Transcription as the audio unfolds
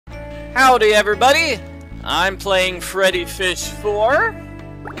Howdy, everybody! I'm playing Freddi Fish 4.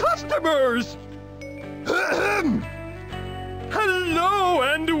 Customers! Hello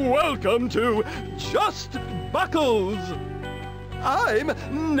and welcome to Just Buckles. I'm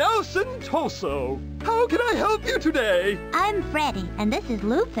Nelson Toso. How can I help you today? I'm Freddi, and this is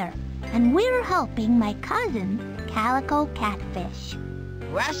Luther. And we're helping my cousin, Calico Catfish.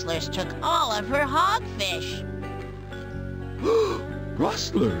 Rustlers took all of her hogfish.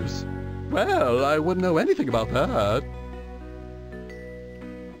 Rustlers? Well, I wouldn't know anything about that.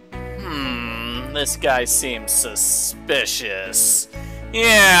 This guy seems suspicious.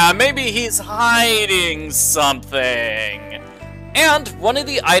 Yeah, maybe he's hiding something. And one of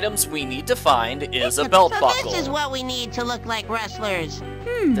the items we need to find is a belt buckle. This is what we need to look like Rustlers.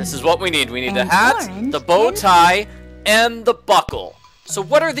 This is what we need. We need the hat, the bow tie, and the buckle. So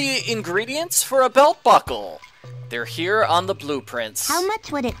what are the ingredients for a belt buckle? They're here on the blueprints. How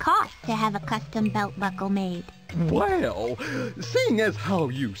much would it cost to have a custom belt buckle made? Well, seeing as how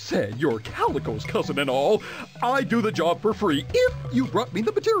you said you're Calico's cousin and all, I do the job for free if you brought me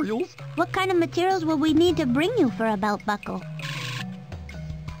the materials. What kind of materials will we need to bring you for a belt buckle?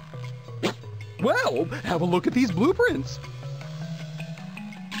 Well, have a look at these blueprints.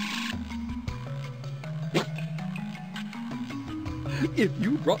 If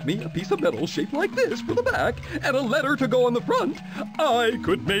you brought me a piece of metal shaped like this for the back and a letter to go on the front, I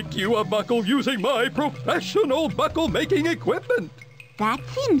could make you a buckle using my professional buckle-making equipment. That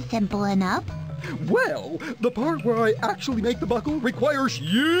seems simple enough. Well, the part where I actually make the buckle requires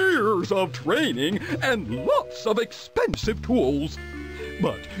years of training and lots of expensive tools.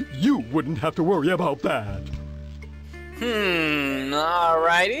 But you wouldn't have to worry about that.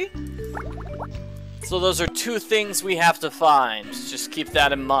 Alrighty. So those are two things we have to find. Just keep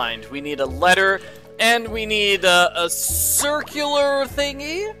that in mind. We need a letter, and we need a circular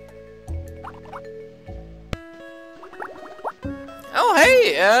thingy. Oh,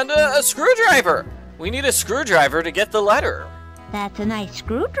 hey, and a screwdriver. We need a screwdriver to get the letter. That's a nice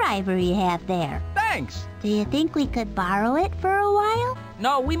screwdriver you have there. Thanks. Do you think we could borrow it for a while?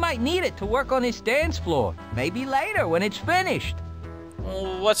 No, we might need it to work on this dance floor. Maybe later when it's finished.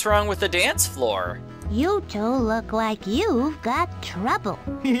 Well, what's wrong with the dance floor? You two look like you've got trouble.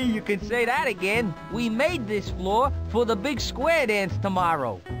 You can say that again. We made this floor for the big square dance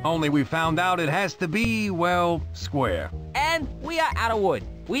tomorrow. Only we found out it has to be, well, square. And we are out of wood.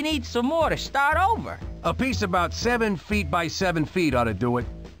 We need some more to start over. A piece about 7 feet by 7 feet ought to do it.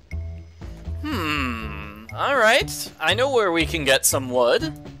 Alright. I know where we can get some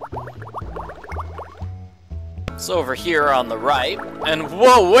wood. It's over here on the right. And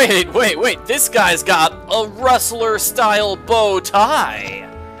whoa, wait. This guy's got a Rustler-style bow tie.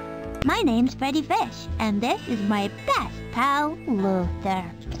 My name's Freddi Fish, and this is my best pal, Luther.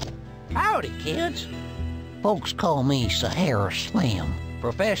 Howdy, kids. Folks call me Sahara Slim.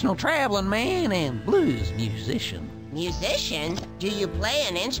 Professional traveling man and blues musician. Musician? Do you play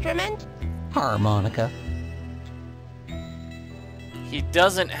an instrument? Harmonica. He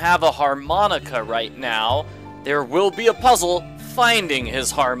doesn't have a harmonica right now. There will be a puzzle finding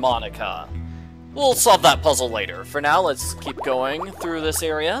his harmonica. We'll solve that puzzle later. For now, let's keep going through this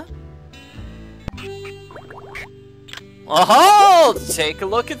area. Oh, take a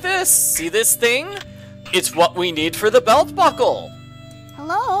look at this. See this thing? It's what we need for the belt buckle.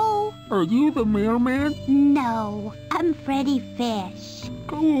 Hello? Are you the mailman? No, I'm Freddi Fish.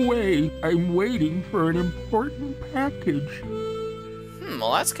 Go away. I'm waiting for an important package.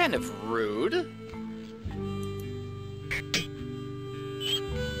 Well, that's kind of rude.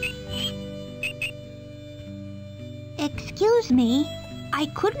 Excuse me, I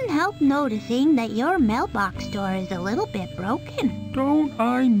couldn't help noticing that your mailbox door is a little bit broken. Don't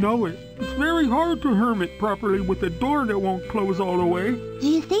I know it? It's very hard to hermit properly with a door that won't close all the way. Do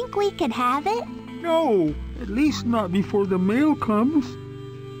you think we could have it? No, at least not before the mail comes.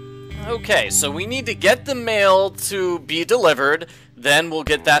 Okay, so we need to get the mail to be delivered, then we'll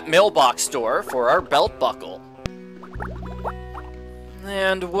get that mailbox door for our belt buckle.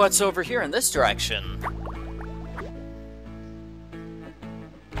 And what's over here in this direction?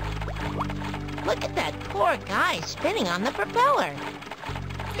 Look at that poor guy spinning on the propeller.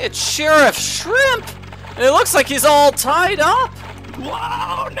 It's Sheriff Shrimp! And it looks like he's all tied up!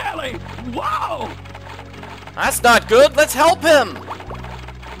 Whoa, Nelly! Whoa! That's not good, let's help him!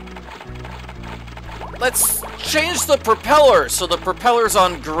 Let's change the propeller so the propeller's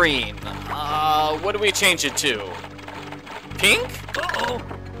on green. What do we change it to? Pink? Uh-oh,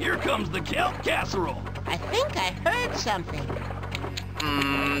 here comes the kelp casserole. I think I heard something.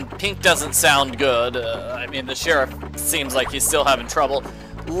 Pink doesn't sound good. I mean, the sheriff seems like he's still having trouble.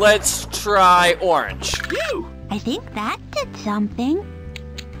 Let's try orange. I think that did something.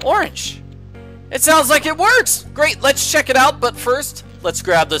 Orange. It sounds like it works. Great, let's check it out. But first, let's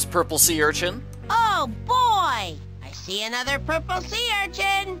grab this purple sea urchin. Oh boy! I see another purple sea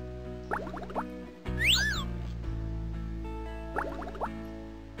urchin!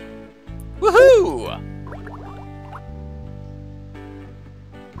 Woohoo!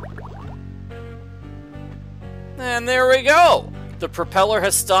 And there we go. The propeller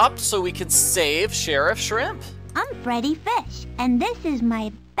has stopped so we can save Sheriff Shrimp. I'm Freddi Fish, and this is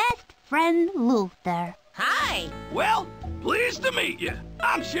my best friend Luther. Hi! Well, pleased to meet you.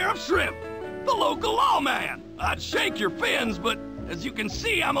 I'm Sheriff Shrimp, the local lawman. I'd shake your fins, but as you can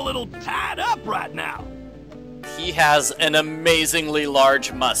see, I'm a little tied up right now. He has an amazingly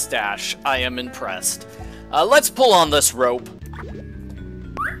large mustache. I am impressed. Let's pull on this rope.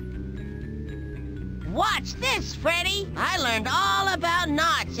 Watch this, Freddi! I learned all about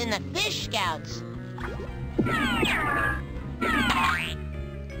knots in the Fish Scouts.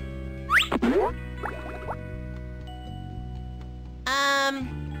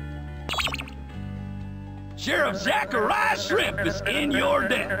 Sheriff Sahara Slim is in your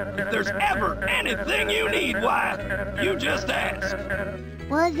debt. If there's ever anything you need, why, you just ask.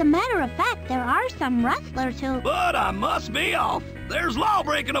 Well, as a matter of fact, there are some rustlers who... But I must be off. There's law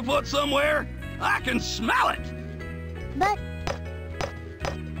breaking afoot somewhere. I can smell it. But...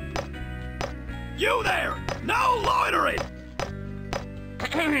 You there! No loitering!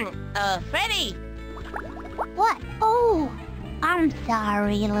 Freddi! What? Oh, I'm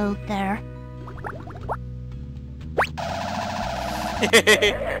sorry, Luther.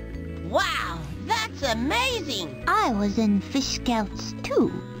 Wow, that's amazing! I was in Fish Scouts,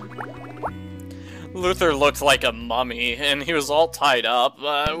 too. Luther looked like a mummy, and he was all tied up.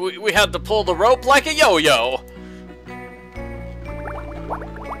 We had to pull the rope like a yo-yo.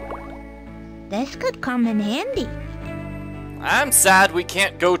 This could come in handy. I'm sad we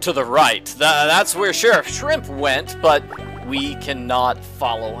can't go to the right. That's where Sheriff Shrimp went, but we cannot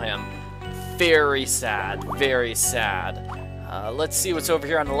follow him. Very sad, very sad. Let's see what's over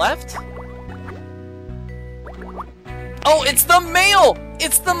here on the left. Oh, it's the mail!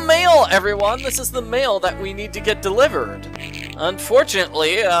 It's the mail, everyone! This is the mail that we need to get delivered.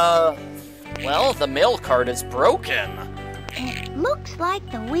 Unfortunately, well, the mail cart is broken. It looks like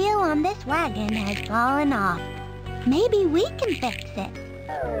the wheel on this wagon has fallen off. Maybe we can fix it.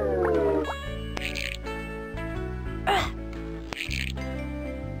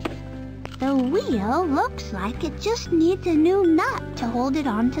 The wheel looks like it just needs a new nut to hold it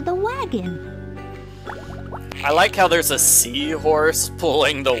onto the wagon. I like how there's a seahorse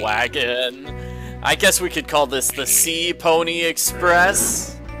pulling the wagon. I guess we could call this the Sea Pony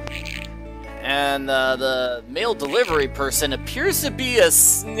Express. And the mail delivery person appears to be a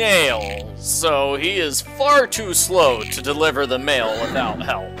snail, so he is far too slow to deliver the mail without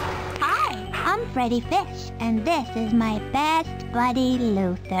help. Hi, I'm Freddi Fish, and this is my best buddy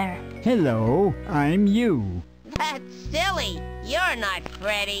Luther. Hello, I'm you. That's silly. You're not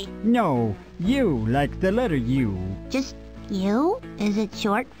Freddi. No, you, like the letter U. Just you? Is it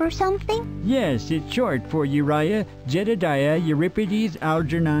short for something? Yes, it's short for Uriah, Jedediah, Euripides,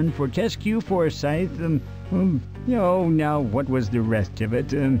 Algernon, Fortescue, Forsyth, oh, now what was the rest of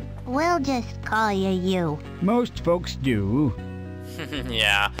it? We'll just call you. Most folks do.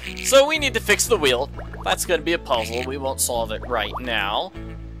 Yeah, so we need to fix the wheel. That's gonna be a puzzle. We won't solve it right now.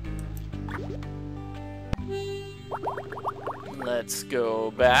 Let's go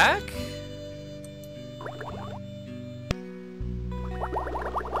back.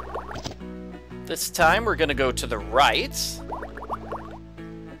 This time we're gonna go to the right.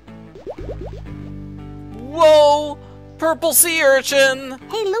 Whoa! Purple sea urchin!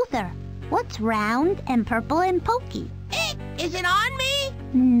 Hey Luther, what's round and purple and pokey? Is it on me?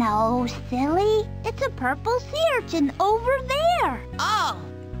 No, silly. It's a purple sea urchin over there. Oh.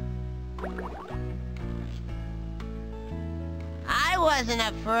 I wasn't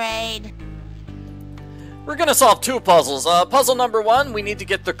afraid. We're gonna solve two puzzles. Puzzle number one, we need to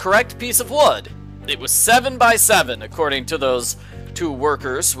get the correct piece of wood. It was 7 by 7, according to those two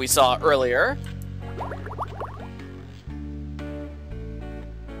workers we saw earlier.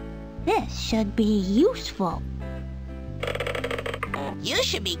 This should be useful. You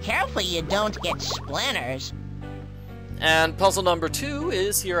should be careful you don't get splinters. And puzzle number 2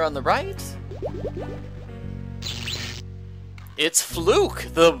 is here on the right. It's Fluke,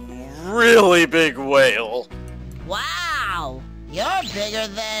 the really big whale. Wow! You're bigger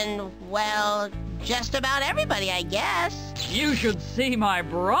than, well, just about everybody, I guess. You should see my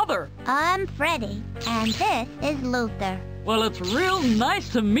brother. I'm Freddi, and this is Luther. Well, it's real nice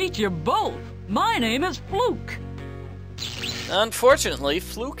to meet you both. My name is Fluke. Unfortunately,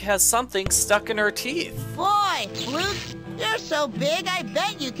 Fluke has something stuck in her teeth. Boy, Fluke, you're so big I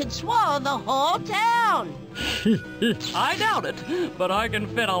bet you could swallow the whole town. I doubt it, but I can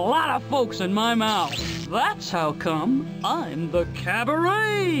fit a lot of folks in my mouth. That's how come I'm the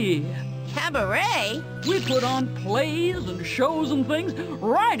cabaret. Cabaret? We put on plays and shows and things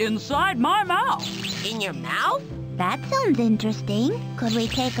right inside my mouth. In your mouth? That sounds interesting. Could we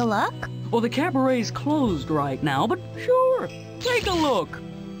take a look? Well, the cabaret's closed right now, but sure, take a look.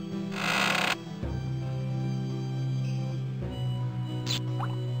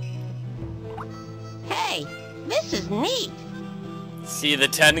 Hey, this is neat. See the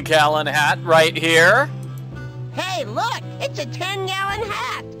 10-gallon hat right here? Hey, look, it's a 10-gallon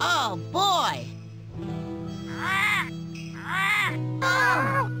hat. Oh, boy.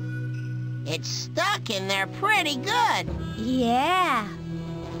 It's stuck in there pretty good. Yeah.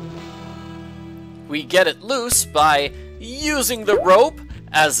 We get it loose by using the rope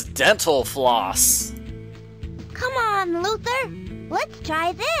as dental floss. Come on, Luther. Let's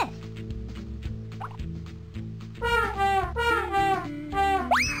try this.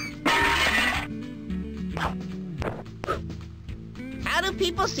 How do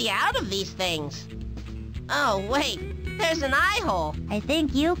people see out of these things? Oh, wait, there's an eye hole. I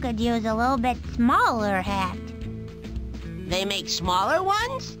think you could use a little bit smaller hat. They make smaller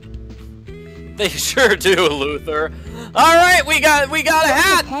ones? They sure do, Luther. All right, we got a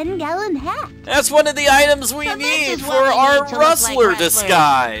hat. 10-gallon hat. That's one of the items we So this need is for what we our need to look like rustler rustlers.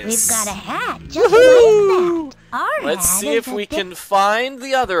 disguise. We've got a hat just like that. Our Let's hat see is if a we can find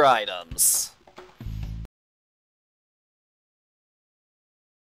the other items.